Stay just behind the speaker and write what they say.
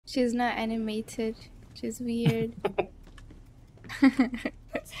She's not animated. She's weird.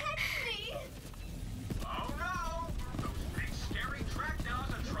 It's Henry! Oh no! Those big scary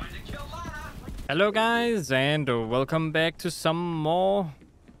trackdows are trying to kill Lana! Hello guys, and welcome back to some more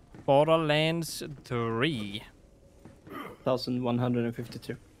Borderlands 3.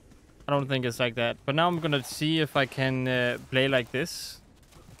 1152. I don't think it's like that, but now I'm gonna see if I can play like this.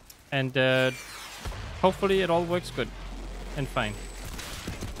 And hopefully it all works good and fine.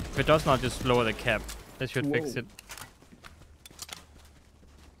 If it does not, just lower the cap. That should fix it.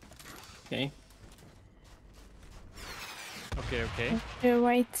 Okay. Okay. The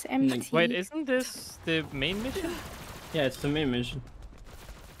white's empty. Wait, isn't this the main mission? Yeah, it's the main mission.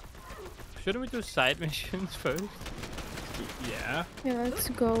 Shouldn't we do side missions first? Yeah. Yeah, let's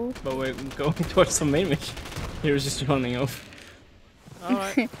go. But we're going towards the main mission. He was just running off.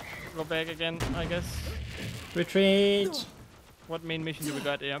 Alright, go back again, I guess. Retreat! What main mission do we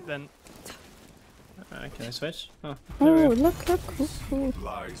got here then? Can I switch? Oh, Oh, look. Ooh.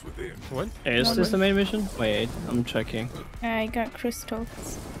 Lies within. What? is this the main mission? Wait, I'm checking. I got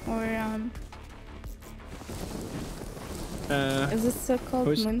crystals. Or, is this called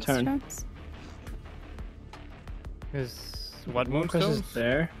whose turn? moonstones? Is what Chris is moonstones?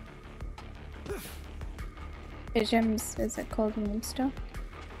 there. The gems, is it called moonstone?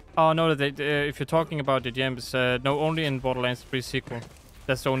 Oh no, if you're talking about the gems, no, only in Borderlands 3 sequel.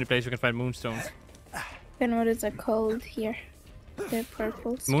 That's the only place you can find moonstones. Then what is it called here? The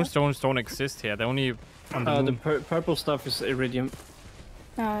purple stuff? Moonstones don't exist here. They're only on the The moon. purple stuff is iridium.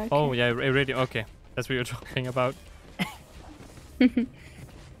 Oh, okay. Oh yeah, iridium. Okay, that's what you're talking about.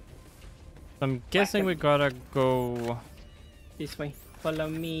 I'm guessing we gotta go. This way. Follow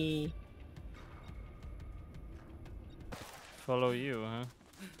me. Follow you, huh?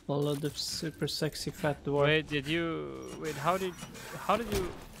 Follow the super sexy fat dwarf. Wait, how did you,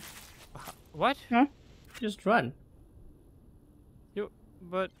 what? Huh? Just run.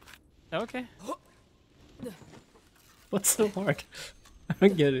 Okay. What's so hard? I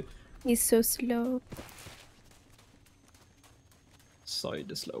don't get it. He's so slow. Sorry,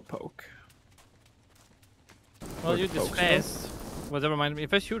 the slow poke. Well, Or you're the just poke fast. Well, that reminds me,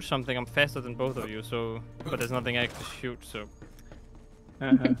 if I shoot something, I'm faster than both of you, so... But there's nothing I can shoot, so...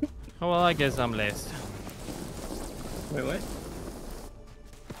 Uh-huh. Oh, well, I guess I'm last. Wait, what?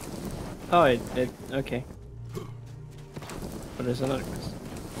 Oh, it okay. But there's another quest.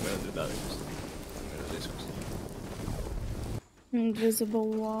 I'm gonna do the other quest. I'm gonna do this quest. Invisible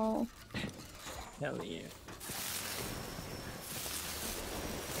wall. Hell yeah.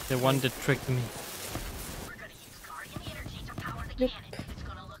 The one that tricked me. We're gonna use guardian energy to power the cannon. It's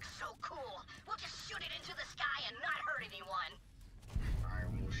gonna look so cool. We'll just shoot it into the sky and not hurt anyone. I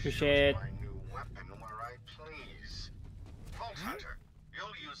will Push shoot it. my new weapon where I please. Vault Hunter,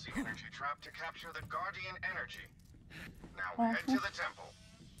 you'll use the energy trap to capture the guardian energy. Now head to the temple.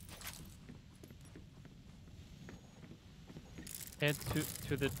 Head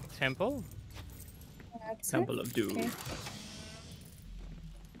to the temple? That's Temple of Doom. Okay.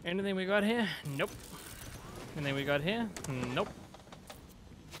 Anything we got here? Nope. Anything we got here? Nope.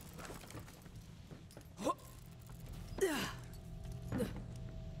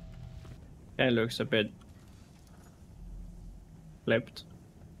 It looks a bit flipped.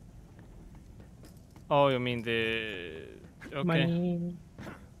 Oh, you mean the... Okay. Money.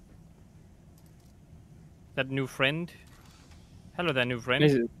 That new friend? Hello there, new friend.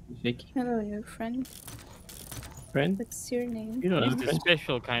 This is Vic. Hello, new friend. Friend? What's your name? You don't He's have the friend?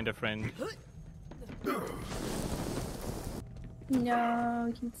 special kind of friend.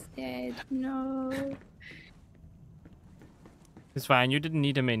 No, he's dead. No. It's fine, you didn't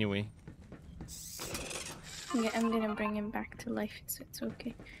need him anyway. Yeah, I'm gonna bring him back to life, so it's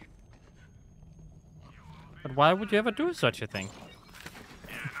okay. But why would you ever do such a thing?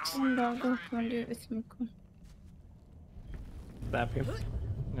 And I'll go and do it with Miko. Slap him.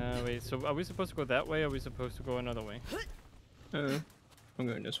 Wait, so are we supposed to go that way or are we supposed to go another way? I'm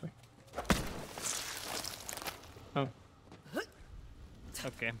going this way. Oh.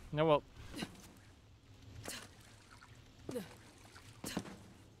 Okay, no, well.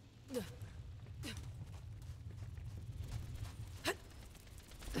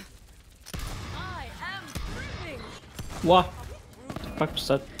 What? The fuck was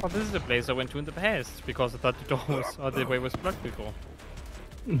that? Oh, this is the place I went to in the past because I thought the door was, or the way was blocked before.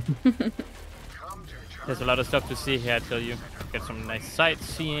 There's a lot of stuff to see here, I tell you. Get some nice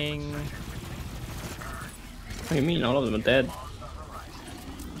sightseeing. What do you mean? All of them are dead.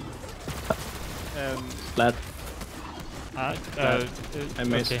 Flat. I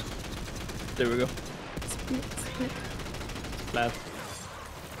missed. Okay. There we go. Split. Flat.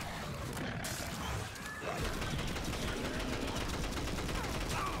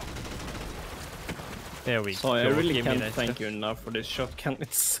 There we So go. I really Give me can't that thank stuff. you enough for this shotgun.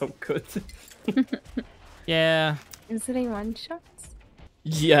 It's so good. Yeah. Is it a one shot?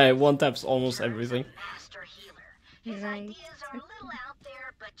 Yeah, one taps almost everything. Master healer. His Right. ideas are a little out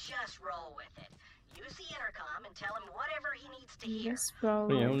there, but just roll with it. Use the intercom and tell him whatever he needs to hear. Just roll.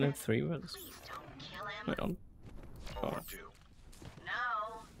 We with only it. have 3 wells. Please don't kill him. Wait on. Or do.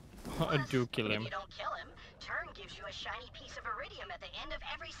 No. Do kill If him. you don't kill him, Turn gives you a shiny piece of iridium at the end of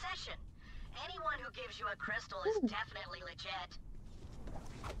every session. Anyone who gives you a crystal is definitely legit.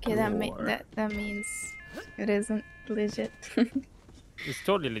 Okay, that means it isn't legit. It's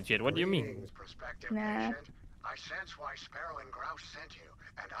totally legit. What do you mean? Greetings, prospective Nah. patient. I sense why Sparrow and Grouse sent you,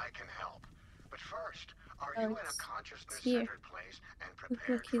 and I can help. But first, are Oh, you in a it's consciousness-centered place and Look,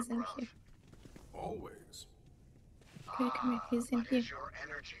 prepared he's for in growth? here. Always. Okay, come here, he's in But here. is your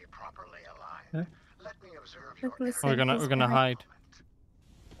energy properly aligned? Huh? Let me observe Look, your listen. We're gonna He's hide.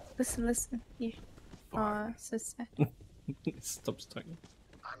 Listen, here. Aw, so sad. Stop talking.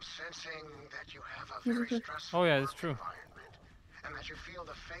 I'm sensing that you have a Look, very look. stressful Oh, yeah, that's work true. environment, and that you feel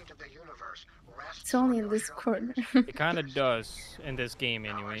the fate of the universe rests It's only on in your this corner. shoulders. It kind of does in this game Now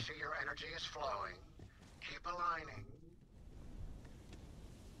I anyway. see your energy is flowing. Keep aligning.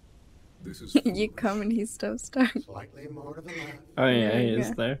 This is You come and he stops talking. Slightly more to the left. Oh yeah, There he you is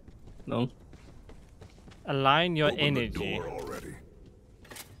go. there. No. Align your open the energy. door already.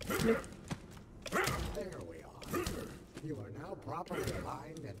 There we are. You are now properly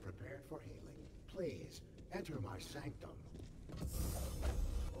aligned and prepared for healing. Please enter my sanctum.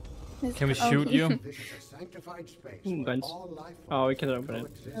 Can we shoot Okay. you? This is a sanctified space Hmm, where guns. all life Oh, we forms can open it.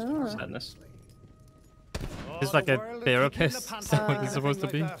 coexist Oh. Sadness. harmoniously. It's like a therapist. Is that what it's supposed to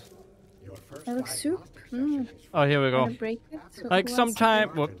be? Your first That looks soup. diagnostic session is Oh, here we Wanna go. break it? So Like who wants sometime,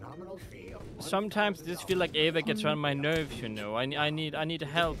 for well, a phenomenal fee of sometimes I just feel like Ava gets on my nerves. You know, I need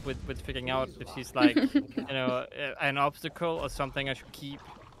help with figuring out if she's like, you know, an obstacle or something I should keep,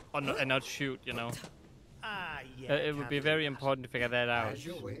 or and not shoot. You know, it would be very important to figure that out. as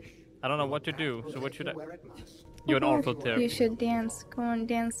you wish. I don't know what to do. So what should I? Where it must. You're an awful You therapist. should dance. Come on,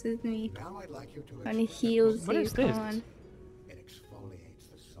 dance with me. Now I'd like you to And he heals What you. is Come this? on. It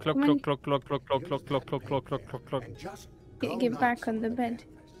exfoliates the soul. Clock, Come on. clock, clock, clock, clock, clock, clock, clock, clock, clock, clock, clock. And just Get go back nuts on the bed.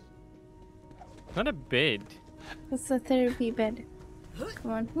 canvas. Not a bed. That's a therapy bed.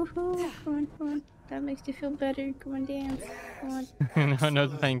 Come on. Woohoo. Come on. That makes you feel better. Come on, dance. Come on. No,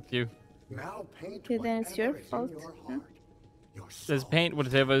 thank you. Now paint Okay, then it's your whatever is in fault, your huh? heart. Your Let's soul. paint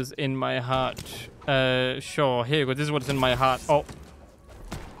whatever's in my heart. Sure. Here you go. This is what's in my heart. Oh.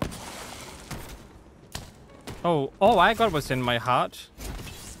 Oh, I got what's in my heart.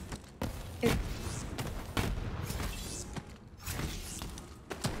 It-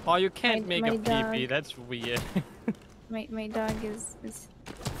 Oh, you can't My- make my a pee-pee. dog. That's weird. My dog is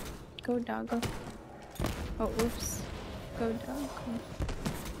go doggo. Oh, oops. Go dog.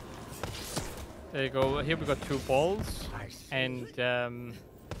 There you go. Here we got 2 balls. I see. And,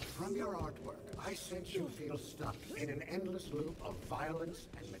 From your artwork, I sense you feel stuck in an endless loop of violence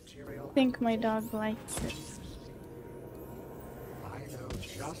and material. I think my dog likes it. I know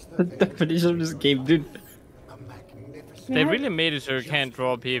just The the thing definition of this game, dude. a magnificent they Yeah. really made it so you can't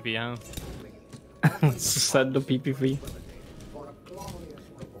draw a pee-pee, huh? Send the PP3. for a glorious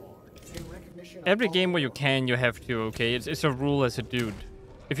reward in recognition of Every all game where you can, you have to, okay? It's a rule as a dude.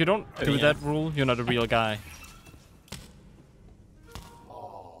 If you don't do yeah. that rule, you're not a real guy.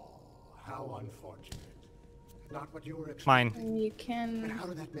 Oh, how unfortunate. Not what you were expecting. Mine. And you But can. how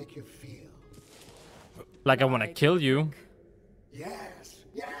did that make you feel? Like I want to kill you. Yes,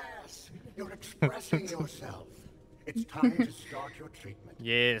 you're expressing yourself. It's time to start your treatment.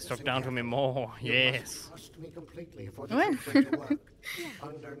 Yes, talk down to me more. You Yes. must trust me completely for the What? treatment to work.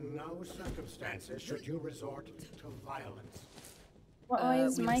 Under no circumstances should you resort to violence. Why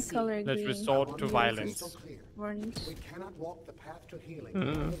is my color Let's green? resort to One thing is violence. crystal clear. Orange. We cannot walk the path to healing hand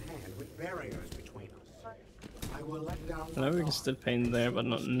in hand with barriers between us. I will let down I know we can still paint there, but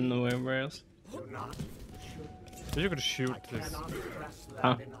not nowhere else. do not shoot. So you could shoot this. Cannot stress that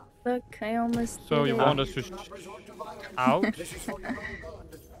Huh. enough. Look, I almost So did you it. want us to Do not resort to violence. out? This is for your own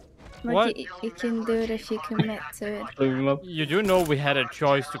good. Look, What? you can do it if you commit to it. Blew him up. You do know we had a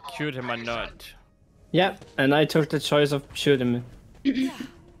choice to shoot him or not. Yeah, and I took the choice of shooting him.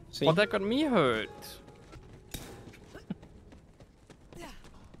 See? Well, that got me hurt.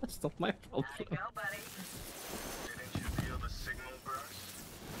 That's not my fault. There you go, buddy. Didn't you feel the signal burst?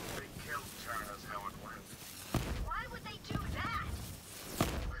 They killed Turner's how it went. Why would they do that?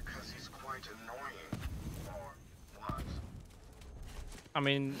 Because he's quite annoying. Or was. I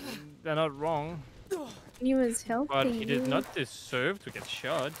mean, they're not wrong, He was helping but he you. did not deserve to get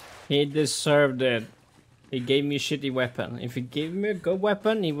shot. He deserved it. He gave me a shitty weapon. If he gave me a good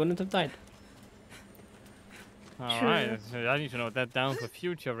weapon, he wouldn't have died. Alright, so I need to note that down for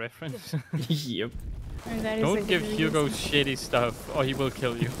future reference. Yep. And that is a Don't good give Hugo reason. shitty stuff or he will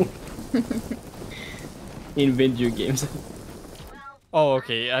kill you. In video games. Oh,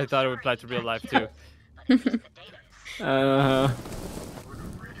 okay. I thought it would apply to real life too.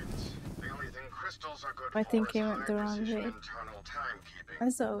 I think he went the wrong way.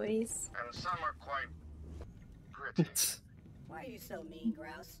 As always. And some are quite gritty. Why are you so mean,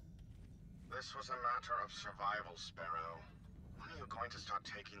 Grouse? This was a matter of survival, Sparrow. When are you going to start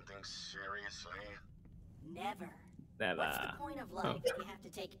taking things seriously? Never. Never. What's the point of life if you have to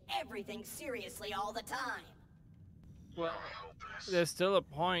take everything seriously all the time? Well, there's still a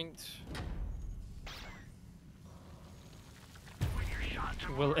point.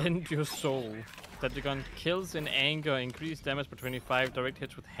 Will end your soul. That the gun kills in anger, increased damage by 25, direct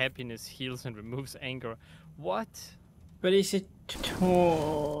hits with happiness, heals and removes anger. What? But is it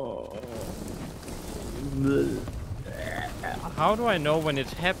How do I know when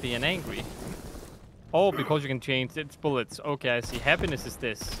it's happy and angry? Oh, because you can change its bullets. Okay, I see. Happiness is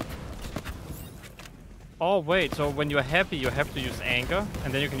this. Oh, wait. So when you're happy, you have to use anger,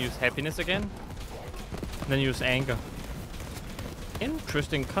 and then you can use happiness again. And then use anger.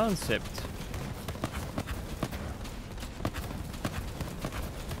 Interesting concept.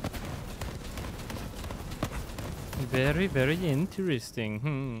 Very, very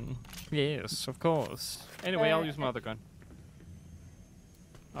interesting. Yes, of course. Anyway, I'll use my other gun.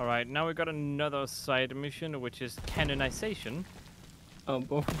 Alright, now we got another side mission, which is canonization. Oh,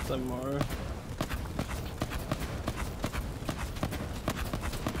 both of them are.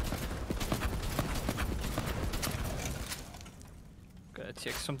 Gotta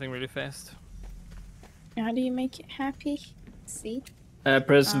check something really fast. How do you make it happy? See?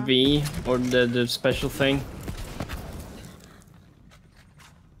 Press V or the special thing.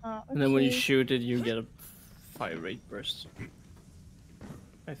 Okay. And then when you shoot it, you get a fire rate burst.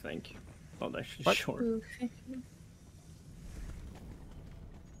 I think. Not actually What? sure. Ooh,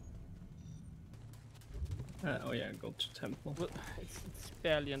 Oh yeah, go to temple. Well, it's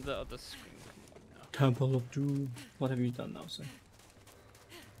barely on the other screen. Temple of Doom. What have you done now, sir?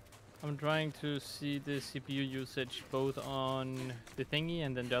 I'm trying to see the CPU usage both on the thingy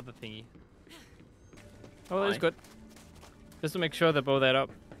and then the other thingy. Oh, that's Why? good. Just to make sure they both add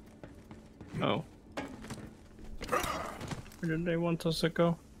up. Oh. Where did they want us to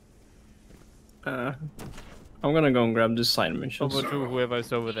go? I'm gonna go and grab the side missions. Over to whoever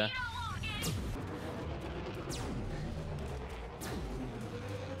is over there.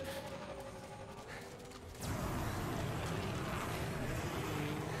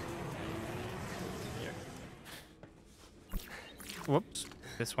 Whoops.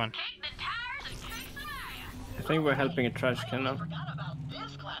 This one. I think we're helping a trash can now.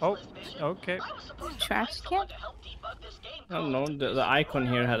 Oh, okay. trash can? I don't know, the icon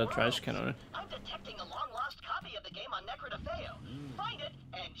here had a trash can on it. I'm detecting a long lost copy of the game on Necrodefeo. Find it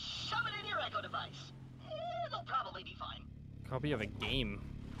and shove it in your Echo device. It'll probably be fine. Copy of a game.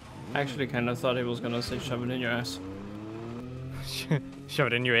 I actually kind of thought he was gonna say shove it in your ass. Shove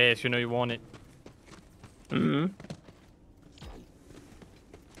it in your ass, you know you want it. Mm-hmm.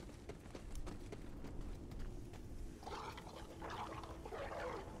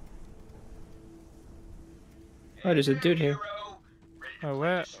 Oh, there's a dude here. Oh,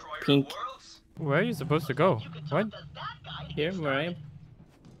 where? Pink. Where are you supposed to go? What? Here, where I am.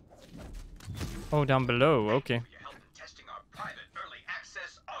 Oh, down below. Okay. For your help in testing our private early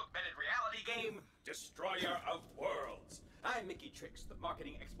access augmented reality game, Destroyer of Worlds. I'm Mickey Trix, the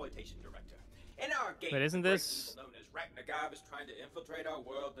marketing exploitation director. In our game, Wait, isn't this- known as Ragnagob is trying to infiltrate our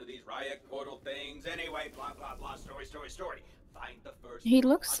world through these riot portal things. Anyway, blah blah blah. Story. Find the first. He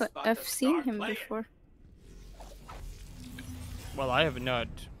looks like hotspot I've to seen start him playing. before. Well, I have not.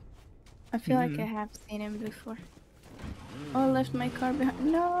 I feel like I have seen him before. Oh, I left my car behind.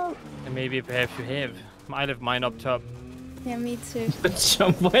 No! And maybe perhaps you have. I left mine up top. Yeah, me too. But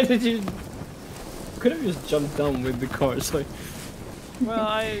jump, why did you... Could have just jumped down with the car, so... Well,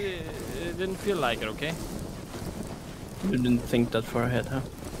 I didn't feel like it, okay? You didn't think that far ahead, huh?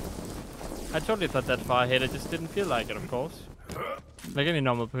 I totally thought that far ahead, I just didn't feel like it, of course. Like any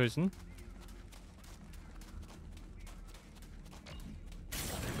normal person.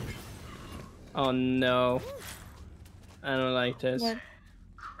 Oh no. I don't like this. What?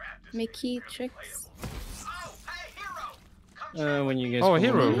 Mickey Tricks? Oh, hey, hero! When you guys Oh, come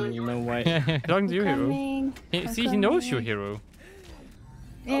hero. on, you know why. Talking to you, Hero. Coming. I'm See, he knows you, coming. Hero.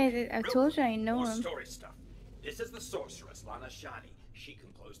 Yeah, I told you I know More him. story stuff. This is the sorceress, Lana Shani. She can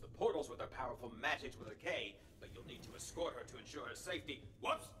close the portals with her powerful magic with a K, but you'll need to escort her to ensure her safety.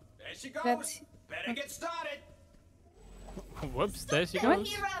 Whoops! There she goes! That's- Better get started! Whoops, there she Them,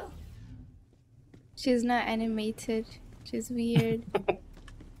 goes. hero! She's not animated. She's weird.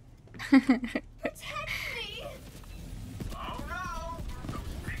 Protect me! Oh no!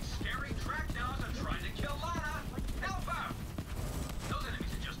 Those big scary trackdogs are trying to kill Lana! Help her! Those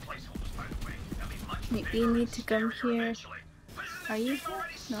enemies are just placeholders, by the way. They'll be much You bigger need and to come scarier here. eventually. But isn't Are this you game here?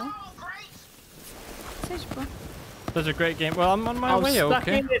 already No. so great? Search for. Such a great game. Well, I'm on my I'm way, stuck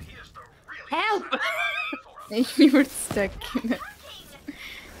okay? in it. Here's the really Help! You were stuck in it.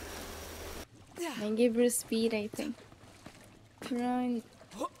 I gave her speed, I think. Run.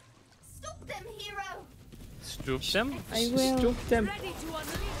 Stop them, hero! Stoop them? I will. Stop them.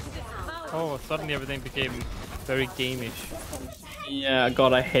 Oh, suddenly everything became very gameish. Yeah,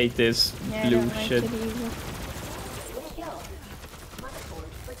 God, I hate this Yeah, I blue don't like shit. it either. Listen,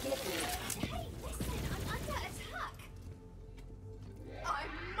 I'm under attack! I'm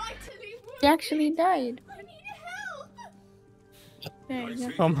mightily wounded! She actually died. I need help! There you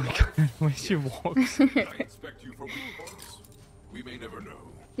go. Oh my god, when she walks. I expect you for reports. We may never know.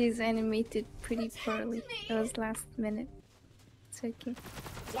 She's animated pretty poorly. It was last minute. It's okay.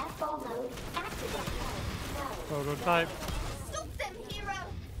 Prototype. Stop them, hero!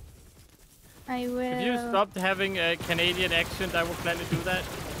 I will. If you stopped having a Canadian accent, I would gladly do that.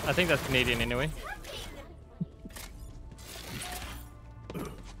 I think that's Canadian anyway.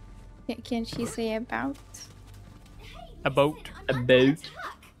 Can she say about? A boat. A boat.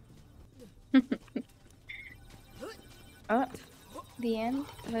 Oh, the end.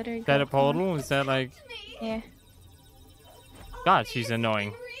 Let her Is that go. a portal? Is that like... Yeah. God, she's annoying.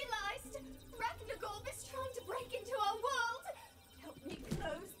 Realized Ragnargolf is trying to break into our world. Help me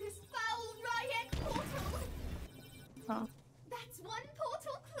close this foul riot portal. Oh. That's one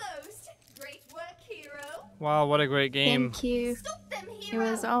portal closed. Great work, hero. Wow, what a great game. Thank you. Stop them, It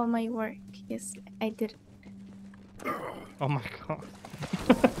hero. was all my work. Yes, I did. Oh my god.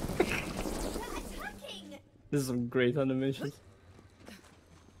 Attacking. This is some great animations.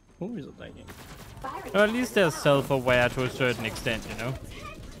 Who is attacking? Or at least they're self-aware to a certain extent, you know?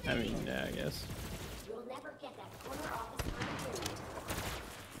 I mean, yeah, I guess.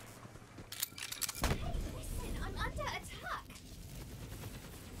 Listen, I'm under attack.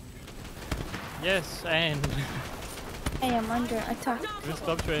 Yes, and... I am under attack. Just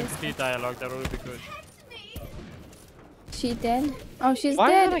stop your NPC dialogue, that would be good. Protect me. She dead? Oh, she's Why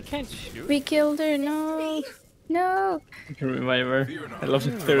dead. I can't shoot? We killed her. No. No. You can revive her. I love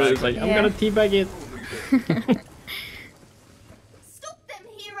the theory. It's like, I'm Yeah. gonna teabag it. Stop them,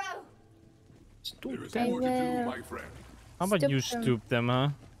 hero. There is I more to do, will. my friend. How about you Stoop them. stoop them, huh?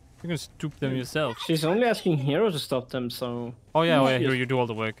 You can stoop them yourself. She's only asking Hero to stop them, so Oh yeah, oh, yeah, Yeah. here you do all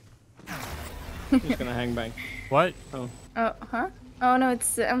the work. he's gonna hang back. What? Oh, huh? Oh no,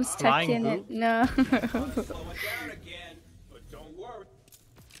 it's I'm stuck Flying in it. No. Slow it down again, but don't worry.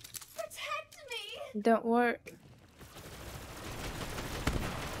 Protect me. Don't worry.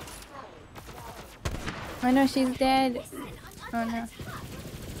 Oh no, she's dead. Oh no.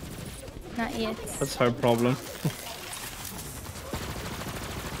 Not yet. That's her problem.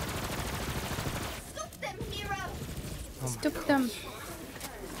 Stop them, hero. Stoop them.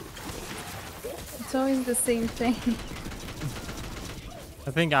 It's always the same thing.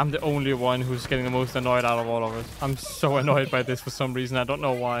 I think I'm the only one who's getting the most annoyed out of all of us. I'm so annoyed by this for some reason. I don't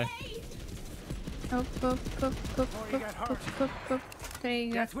know why. Up, up, up, up, up, up, up, up. There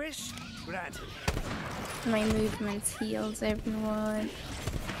you go. wish granted. My movements heals everyone.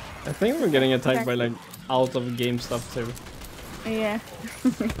 I think we're getting attacked by like out of game stuff too. Yeah.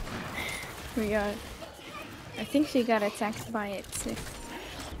 We got. I think she got attacked by it too.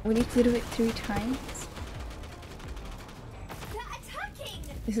 We need to do it 3 times. They're attacking.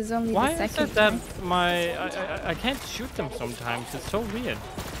 This is only Why the is second it that time. I can't shoot them sometimes? It's so weird.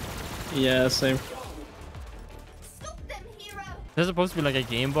 Yeah, same. Stop them, hero. There's supposed to be like a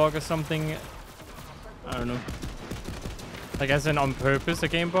game bug or something. I don't know. Like as in on purpose a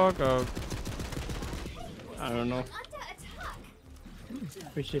game bug or... I don't know. Under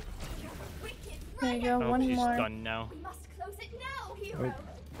attack. We should. Wicked There you riot. go, Oh, one she's more. done now. We must close it now, hero.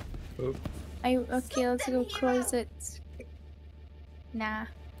 Okay, let's go close it. Nah,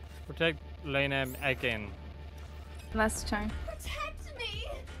 Protect Lena again. last time. Protect me.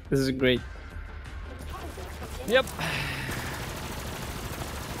 This is great. Yep.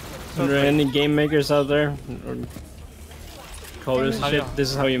 Are there any game makers out there? Or coders How and do shit? you- This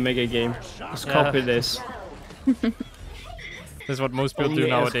is how you make a game. Just Yeah. copy this. That's what most people do Only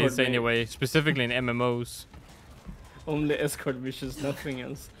nowadays escort me. anyway, specifically in MMOs. Only escort missions, nothing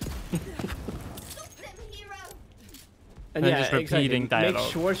else. And And yeah, just exactly. repeating dialogue.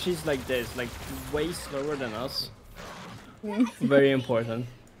 Make sure she's like this, like way slower than us. Very important.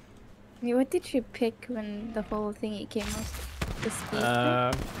 What did you pick when the whole thingy came up? The speed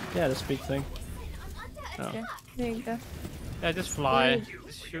thing? Yeah, the speed thing. Okay, there you go. Yeah, just fly.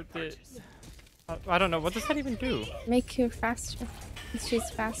 Just shoot it. I don't know. What does that even do? Make her faster. She's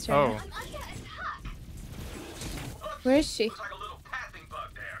faster. Oh. now. Where is she? Looks like a little pathing bug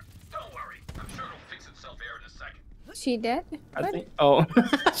there. Don't worry. I'm sure it'll fix itself here in a second. She dead? I What? think. Oh,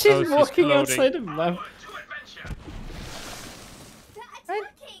 she's Oh, she's walking floating. outside the map. To adventure. What?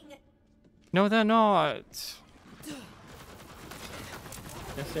 No, they're not.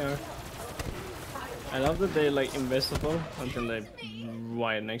 Yes, they are. I love that they're like invisible until they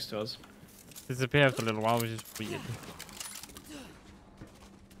right next to us. Disappear after a little while, which is weird.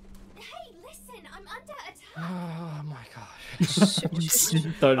 Hey, listen, I'm under attack. Oh my gosh.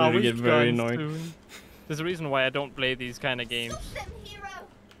 Started to get very annoyed. There's a reason why I don't play these kind of games. Stop them, hero.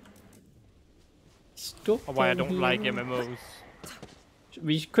 Stop Or why I them don't like here. MMOs.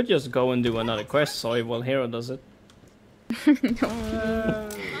 We could just go and do another quest, so while Hero does it.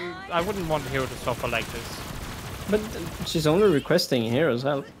 I wouldn't want Hero to suffer like this. But she's only requesting Hero's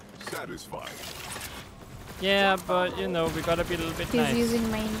help. Satisfied. Yeah, but you know, we gotta be a little bit He's nice. using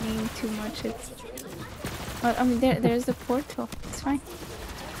my name too much. It's. Oh, I mean, there's the portal. It's fine.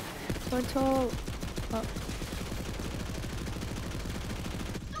 Portal. Oh.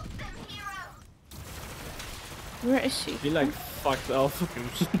 Where is she? Be like fucked off.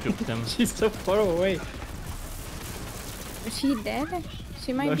 Shoot them. She's so far away. Is she dead?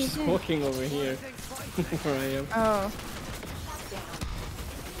 She might No, be she's dead. walking over here. Where I am. Oh.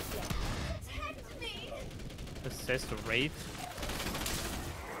 Assess the rate.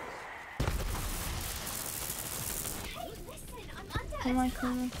 Come on,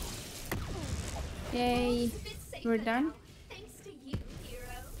 come on. Yay. We're done? Thanks to you, hero.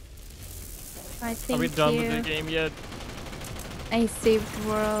 I Are think we done with the game yet? I saved the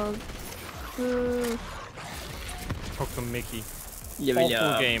world. Ooh. Talk to Mickey. Yeah,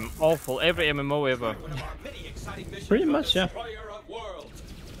 Awful game. Awful. Every MMO ever. One of our many exciting missions Pretty for much, yeah. Destroyer of Worlds.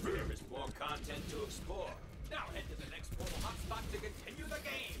 There is more content to explore. Now head to the next portal hotspot to continue the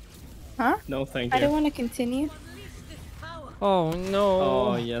game. Huh? No, thank I don't you. want to continue. Oh no.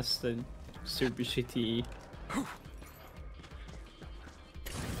 Oh, yes, the super shitty.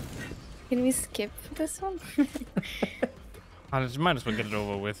 Can we skip this one? I just might as well get it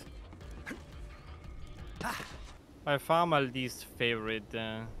over with. By far my least favorite.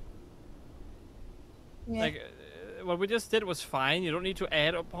 Yeah. Like, what we just did was fine. You don't need to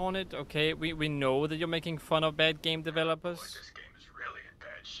add upon it, okay? We know that you're making fun of bad game developers. This game is really in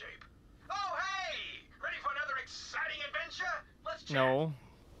bad shape. Oh, hey! Ready for another exciting adventure? Let's chat. No.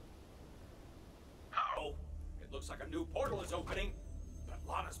 Oh, it looks like a new portal is opening, but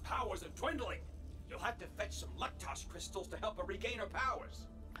Lana's powers are dwindling. You'll have to fetch some Lectos crystals to help her regain her powers.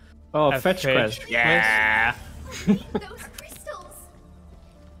 Oh, A fetch quest. Yeah. Those crystals.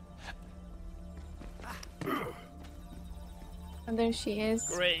 Oh, there she is.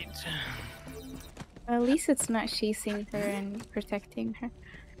 Great. At least it's not chasing her and protecting her.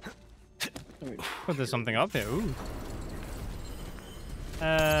 Oh, there's something up here. Ooh.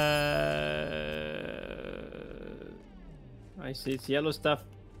 I see, it's yellow stuff.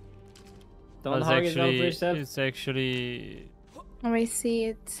 Oh, Don't hog it down for yourself. it's actually. Oh, I see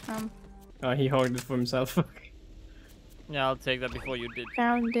it. Oh, he hogged it for himself. Yeah, I'll take that before you did.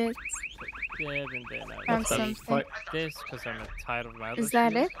 Found it. Yeah, and then I Found stuff something. like this because I'm tired of my other Is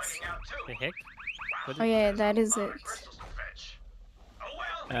that shoes. it? The heck? What Oh is- yeah, that is it. Crystals to fetch. Oh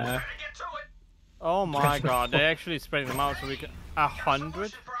well, Uh. better get to it. Oh my god, they're actually spreading them out so we can. 100?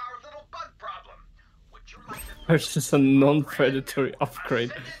 Solution for our little bug problem. Would you like to Purchase a non-predatory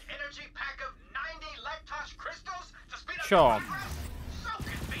upgrade. send an energy pack of 90 Lectos crystals to speed up Sure. the progress? So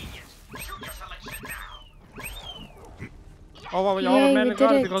convenient. Choose your selection now. Oh, well, we Yay, automatically we got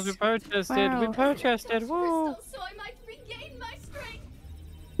did it it. because we purchased it. We Wow. purchased it. Woo! Crystals, so I might regain my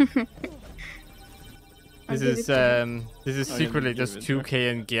strength. I'll This give is it to you. this is Oh, yeah, secretly give just it 2K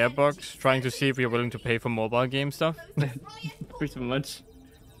and Gearbox trying to see if we're willing to pay for mobile game stuff. Pretty much.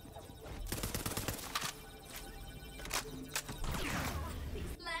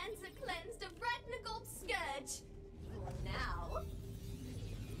 These lands are cleansed of Ratnagold scourge. For now.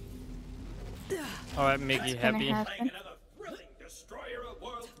 All right, Mickey, What's gonna happy. Playing happen? another thrilling Destroyer of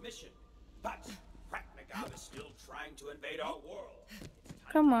Worlds mission. But Ratnagold is still trying to invade our world. It's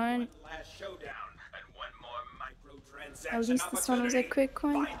time Come for on. one last showdown and one more microtransaction At least this one was a opportunity. quick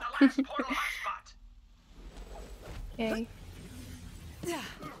one. Find the last portal hotspot. Okay.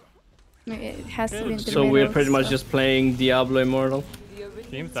 It has to be in the So we're middle, pretty much so- just playing Diablo Immortal.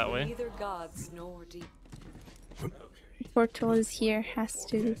 Seems that way. Neither gods nor deep. Portal is here, has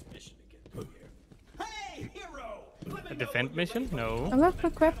to. Hey, hero! A defend mission? No. Oh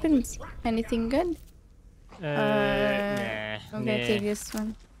look, weapons. Anything good? Nah. I'm gonna take Nah. this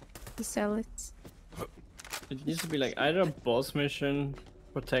one to sell it. It needs to be like either a boss mission,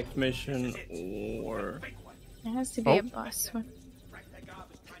 protect mission, or It has to be Oh. a boss one. Frank the Gob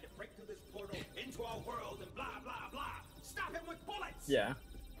is trying to break through this portal into our world and blah blah blah. Stop him with bullets! yeah.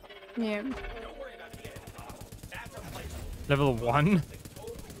 Yeah. Don't worry about the end. Oh, that's a place. Level 1?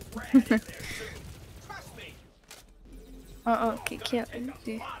 Trust me. Oh, okay, kill.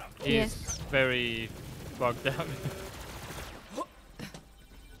 He's Yes. very bugged out.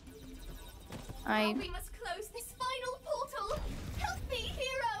 I. We must close this final portal. Help me,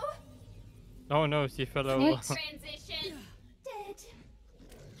 hero. Oh no, she fell over. What? Transition. Dead.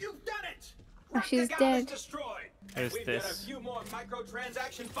 You've done it. Oh, Frank she's the Gob is dead. destroyed. There's We've got a this. few more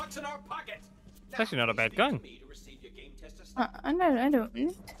microtransaction bucks in our pocket. It's actually not a bad gun. Me to receive your game test I don't.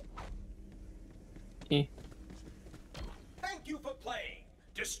 Eh. Thank you for playing.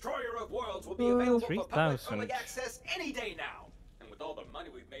 Destroyer of Worlds will be Oh, available for public 3,000. early access any day now. And with all the money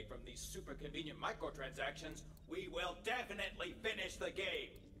we've made from these super convenient microtransactions, we will definitely finish the game.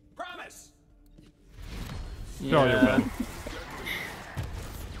 Promise. Sure, you will.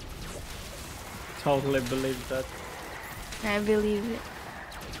 Totally believe that. I believe it.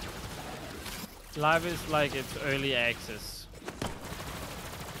 Live is like it's early access.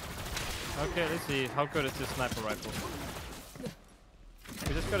 Okay, let's see. How good is this sniper rifle?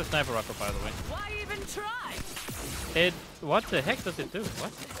 We just got a sniper rifle, by the way. Why even try? It. What the heck does it do?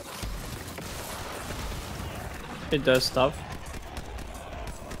 What? It does stuff.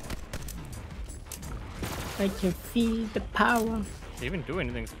 I can feel the power. Does it even do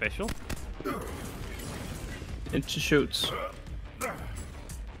anything special? It shoots.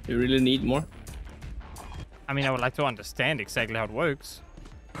 You really need more. I mean, I would like to understand exactly how it works.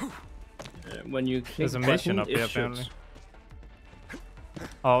 When you click There's a mission button, up there, it apparently. shoots.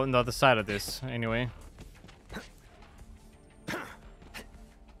 Oh, on the other side of this, anyway.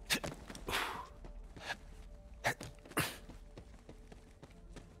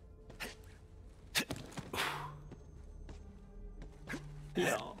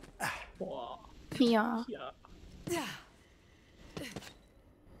 Yeah. Wow. Yeah. Yeah.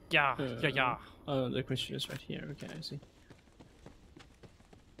 Yeah. Oh, the question is right here. Okay, I see.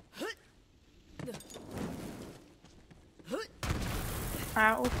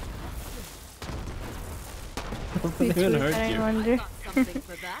 Ow. It even hurt I you. wonder. Got something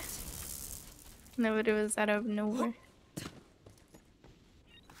for that. No, but it was out of nowhere.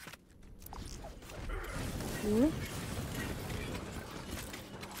 Ooh.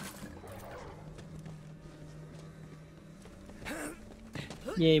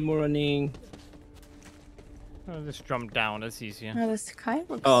 Yay, more running. I'll just jump down, that's easier. Oh, the sky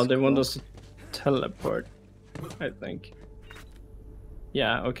looks Oh, they want cool. us to teleport, I think.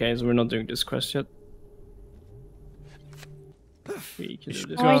 Yeah, okay, so we're not doing this quest yet. We can do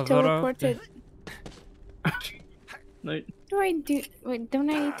this. Oh, I Go, Zoro. teleported. No, Do I do? Wait, don't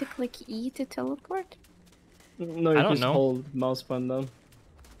I need to click E to teleport? no, I you don't just know. hold mouse button down.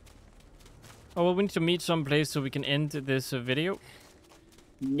 Oh, well, we need to meet someplace so we can end this video.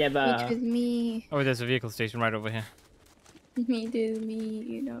 Never. Which with me, Oh, there's a vehicle station right over here. me,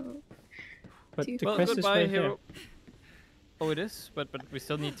 you know. But Well, the Well, quest is goodbye, right hero. Oh, it is? But we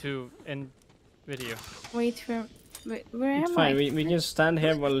still need to end video. Wait for. Wait, where It's am fine. I? We can stand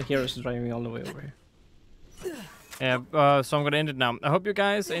here while Hero's driving all the way over here. Yeah, so I'm gonna end it now. I hope you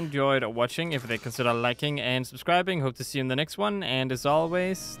guys enjoyed watching. If they consider liking and subscribing, hope to see you in the next one. And as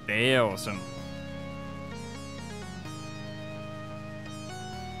always, stay awesome.